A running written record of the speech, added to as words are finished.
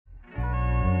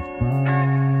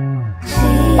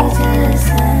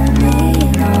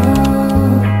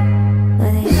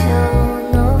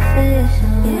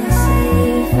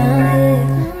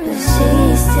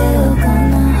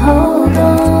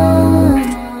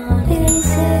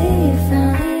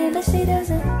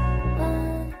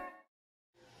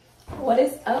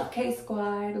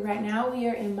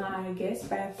my guest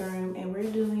bathroom and we're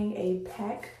doing a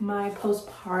pack my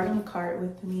postpartum cart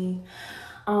with me.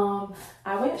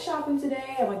 I went shopping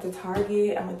today. I went to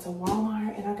Target, I went to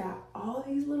Walmart, and I got all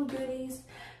these little goodies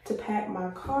to pack my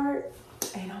cart,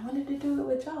 and I wanted to do it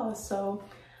with y'all. So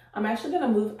I'm actually gonna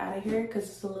move out of here because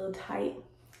it's a little tight.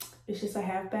 It's just a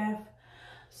half bath.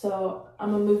 So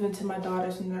I'm gonna move into my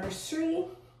daughter's nursery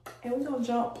and we're gonna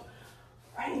jump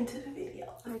right into the video.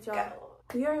 All right, y'all.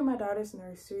 We are in my daughter's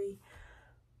nursery.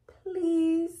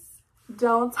 Please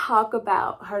don't talk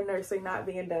about her nursery not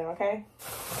being done, okay?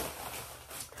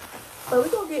 But we're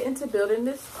gonna get into building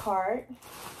this cart.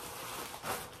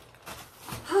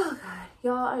 Oh God,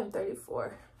 y'all, I am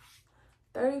 34.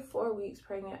 34 weeks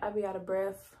pregnant. I be out of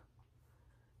breath.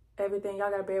 Everything,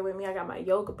 y'all gotta bear with me. I got my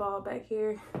yoga ball back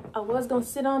here. I was gonna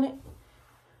sit on it,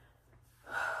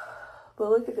 but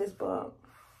look at this bump.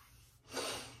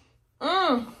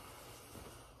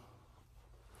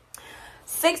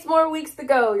 6 more weeks to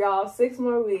go, y'all. 6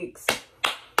 more weeks.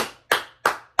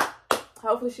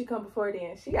 Hopefully she come before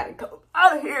then. She gotta go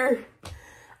out of here.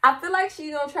 I feel like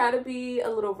she's gonna try to be a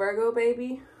little Virgo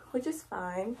baby, which is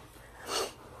fine.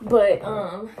 But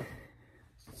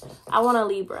I want a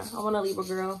Libra. I want a Libra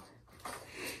girl.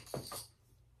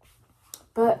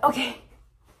 But okay.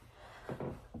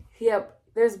 Yep,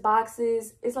 there's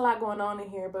boxes. It's a lot going on in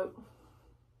here, but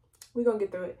we're gonna get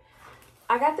through it.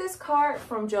 I got this cart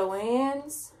from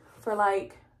Joann's for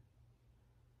like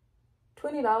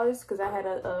 $20 because I had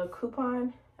a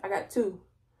coupon. I got 2,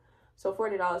 so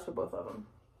 $40 for both of them.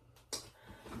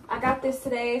 I got this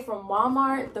today from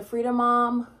Walmart, the Frida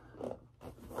Mom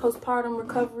Postpartum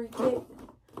Recovery Kit.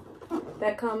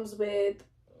 That comes with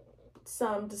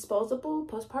some disposable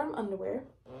postpartum underwear,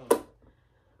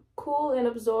 cool and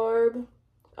absorb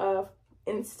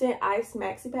instant ice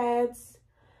maxi pads,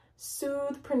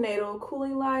 soothe prenatal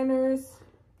cooling liners,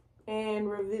 and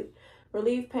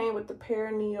relieve pain with the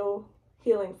perineal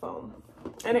healing foam.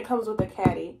 And it comes with a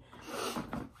caddy.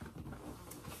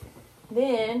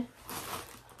 Then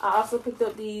I also picked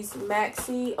up these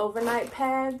maxi overnight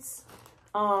pads.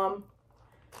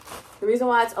 The reason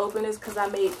why it's open is because I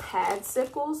made pad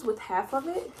sickles with half of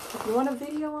it. If you want a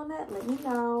video on that, let me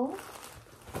know.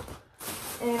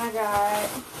 And I got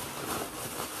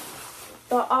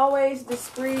the Always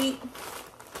Discreet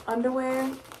underwear.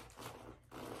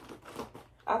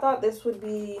 I thought this would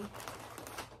be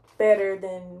better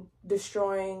than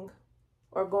destroying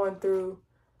or going through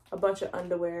a bunch of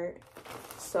underwear.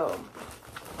 So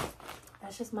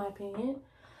that's just my opinion.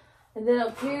 And then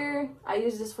up here, I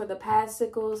use this for the pad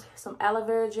sickles, some aloe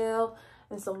vera gel,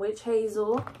 and some witch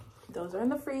hazel. Those are in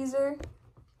the freezer.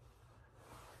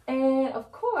 And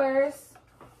of course,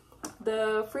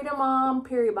 the Frida Mom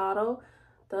period bottle,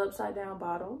 the upside down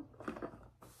bottle.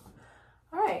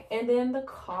 All right, and then the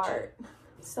cart.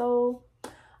 So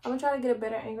I'm gonna try to get a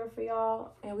better angle for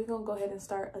y'all, and we're gonna go ahead and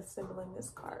start assembling this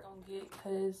cart.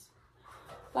 Because,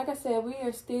 like I said, we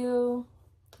are still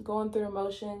going through the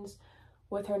motions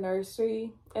with her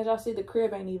nursery. As y'all see, the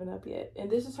crib ain't even up yet, and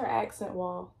this is her accent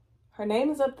wall. Her name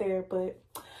is up there, but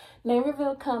name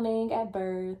reveal coming at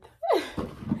birth.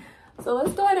 So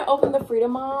let's go ahead and open the Frida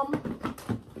Mom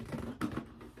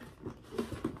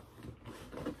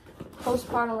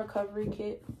Postpartum Recovery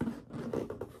Kit.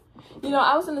 You know,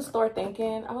 I was in the store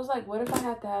thinking, I was like, what if I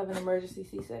have to have an emergency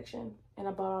C-section? And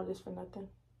I bought all this for nothing.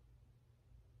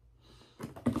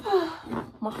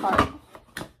 My heart.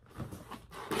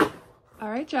 All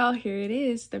right, y'all, here it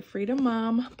is, the Frida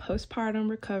Mom Postpartum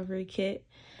Recovery Kit.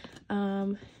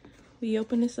 We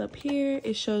open this up here.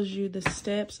 It shows you the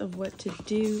steps of what to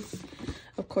do.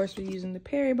 Of course, we're using the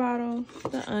peri bottle,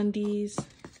 the undies,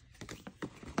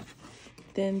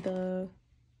 then the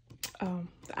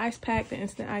ice pack, the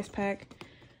instant ice pack,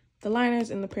 the liners,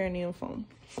 and the perineal foam.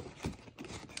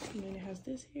 And then it has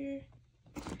this here.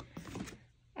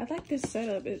 I like this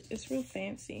setup. It's real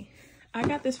fancy. I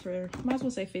got this for, might as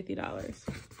well say $50.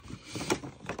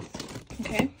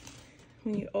 Okay,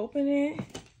 when you open it,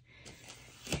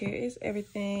 here is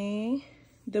everything.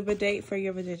 The bidet for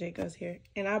your vajayjay goes here,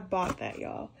 and I bought that,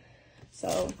 y'all.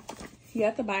 So you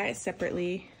have to buy it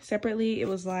separately. It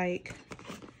was like,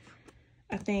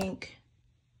 I think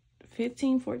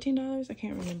 $15, $14. I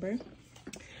can't remember,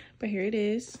 but here it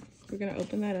is. We're gonna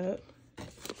open that up.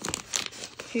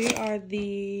 Here are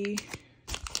the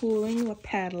cooling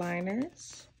pad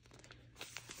liners.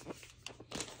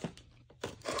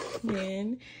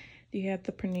 Then you have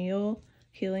the perineal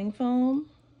healing foam.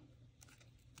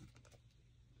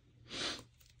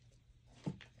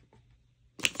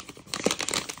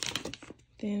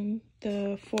 Then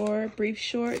the 4 brief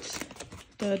shorts,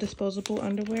 the disposable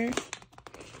underwear.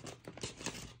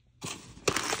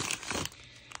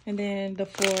 And then the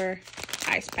 4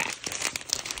 ice packs.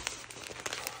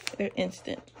 They're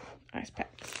instant ice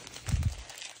packs.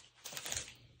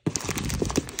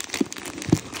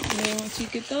 And then once you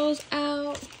get those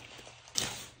out,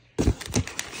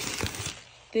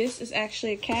 this is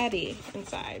actually a caddy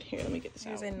inside. Here, let me get this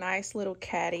out. There's a nice little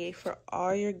caddy for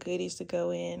all your goodies to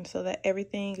go in so that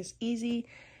everything is easy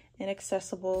and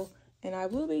accessible. And I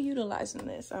will be utilizing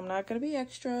this. I'm not going to be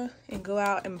extra and go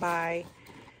out and buy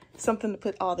something to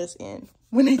put all this in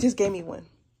when they just gave me one.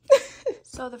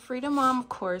 So the Frida Mom, of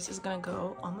course, is going to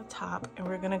go on the top. And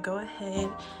we're going to go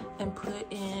ahead and put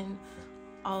in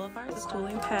all of our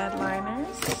cooling pad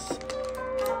liners,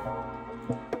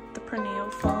 the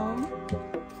perineal foam,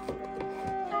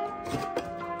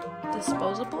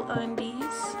 disposable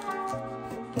undies,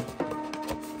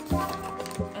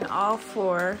 and all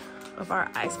 4 of our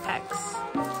ice packs.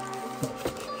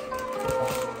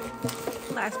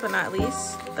 Last but not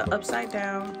least, the upside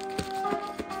down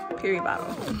period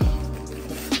bottle.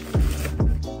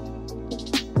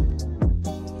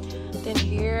 Then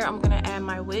here I'm gonna add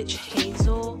my witch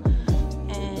hazel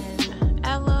and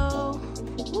aloe.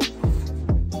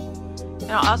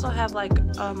 And I also have like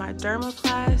my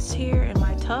dermaplast here and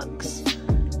my tucks.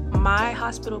 My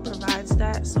hospital provides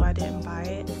that, so I didn't buy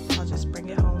it. I'll just bring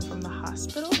it home from the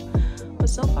hospital. But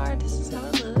so far, this is how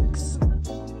it looks.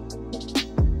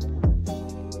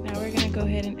 Now we're gonna go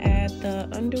ahead and add the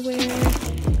underwear.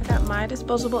 I got my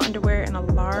disposable underwear in a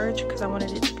large because I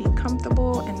wanted it to be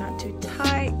comfortable and not too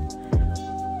tight.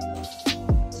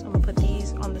 So I'm gonna put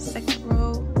these on the second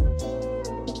row.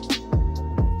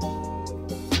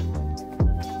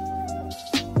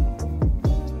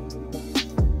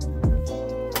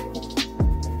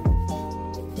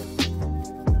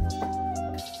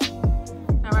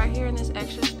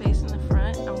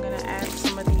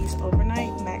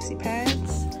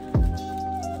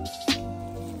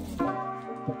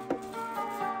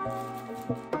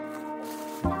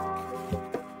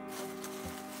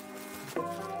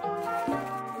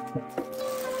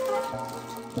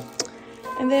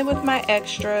 And then with my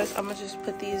extras, I'm gonna just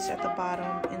put these at the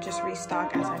bottom and just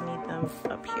restock as I need them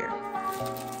up here.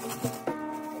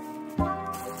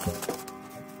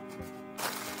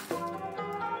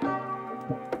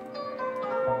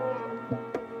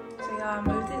 So y'all, I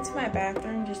moved into my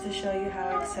bathroom just to show you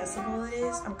how accessible it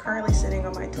is. I'm currently sitting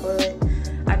on my toilet.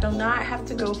 I do not have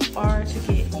to go far to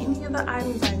get any of the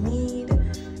items I need.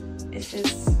 It's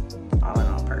just all in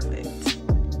all perfect.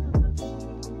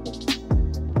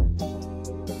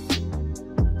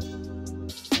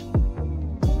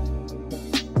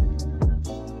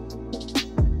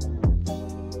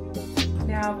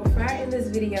 Now, before I end this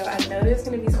video, I know there's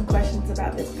going to be some questions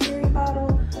about this period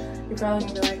bottle. You're probably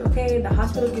going to be like, okay, the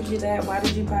hospital gives you that. Why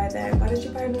did you buy that? Why did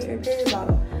you buy a new period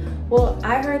bottle? Well,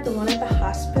 I heard the one at the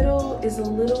hospital is a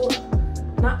little,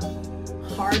 not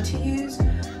hard to use,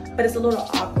 but it's a little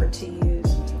awkward to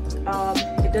use.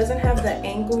 It doesn't have the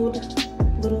angled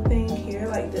little thing here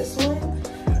like this one,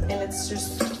 and it's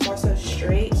just more so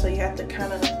straight, so you have to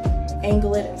kind of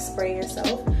angle it and spray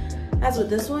yourself. As with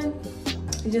this one,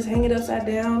 you just hang it upside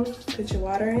down, put your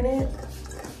water in it,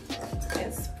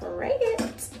 and spray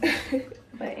it.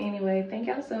 But anyway, thank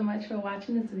y'all so much for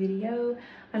watching this video.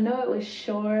 I know it was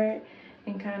short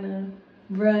and kind of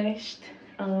rushed.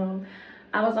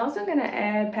 I was also gonna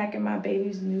add packing my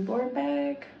baby's newborn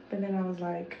bag, but then I was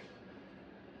like,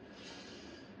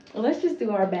 well, let's just do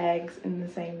our bags in the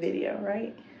same video,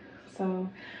 right? So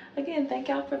again, thank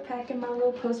y'all for packing my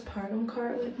little postpartum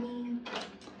cart with me.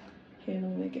 Here, let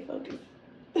me make it focus.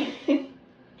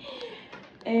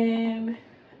 And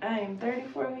I am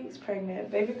 34 weeks pregnant.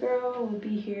 Baby girl will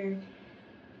be here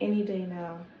any day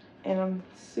now, and I'm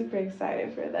super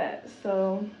excited for that.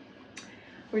 So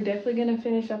we're definitely gonna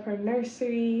finish up her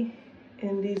nursery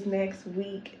in this next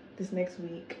week.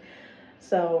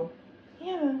 So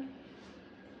yeah,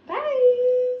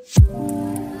 bye.